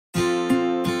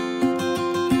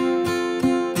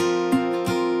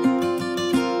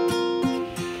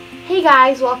Hey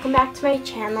guys, welcome back to my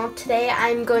channel. Today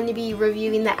I'm going to be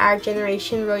reviewing the Our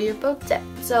Generation Row Your Boat set.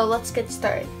 So let's get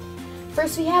started.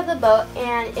 First we have the boat,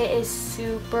 and it is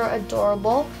super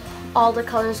adorable. All the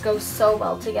colors go so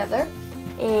well together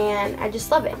and I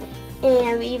just love it.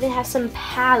 And we even have some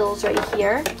paddles right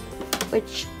here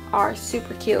which are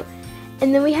super cute.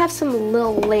 And then we have some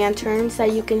little lanterns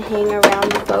that you can hang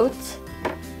around the boat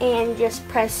and just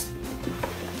press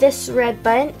this red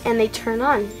button and they turn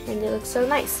on and they look so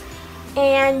nice.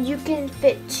 And you can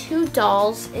fit two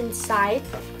dolls inside,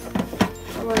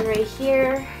 one right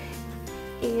here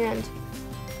and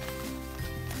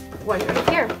one right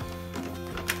here.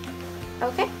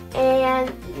 Okay,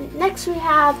 and next we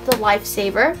have the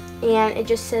Lifesaver, and it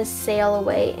just says sail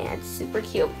away and it's super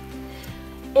cute.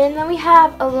 And then we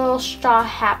have a little straw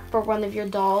hat for one of your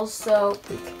dolls, so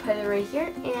we can put it right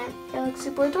here and it looks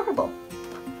super adorable.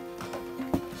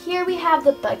 Here we have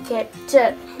the bucket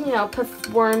to, put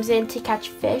worms in to catch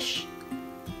fish.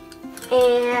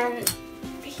 And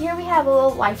here we have a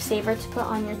little Lifesaver to put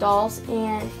on your dolls,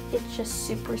 and it's just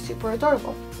super, super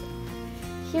adorable.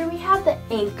 Here we have the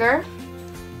anchor,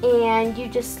 and you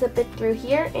just slip it through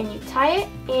here and you tie it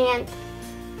and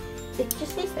it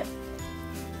just stays there.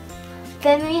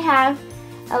 Then we have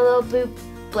a little blue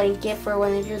blanket for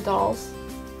one of your dolls,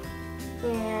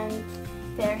 and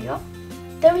there you go.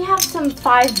 Then we have some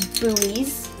 5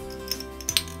 buoys,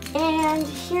 and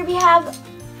here we have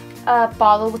a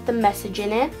bottle with the message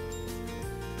in it,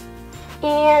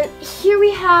 and here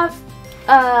we have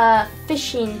a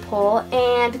fishing pole,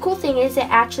 and the cool thing is it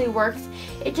actually works.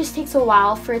 It just takes a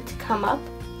while for it to come up.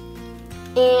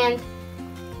 And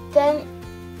then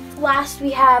last we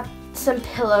have some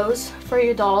pillows for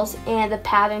your dolls, and the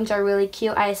patterns are really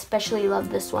cute. I especially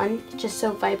love this one. It's just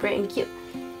so vibrant and cute.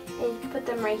 And you can put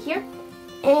them right here.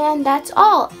 And that's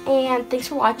all. And thanks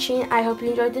for watching. I hope you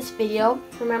enjoyed this video.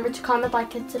 Remember to comment,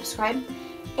 like, and subscribe.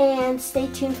 And stay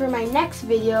tuned for my next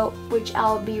video, which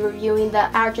I'll be reviewing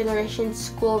the Our Generation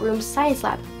Schoolroom Science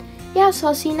Lab. Yeah, so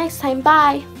I'll see you next time.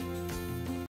 Bye!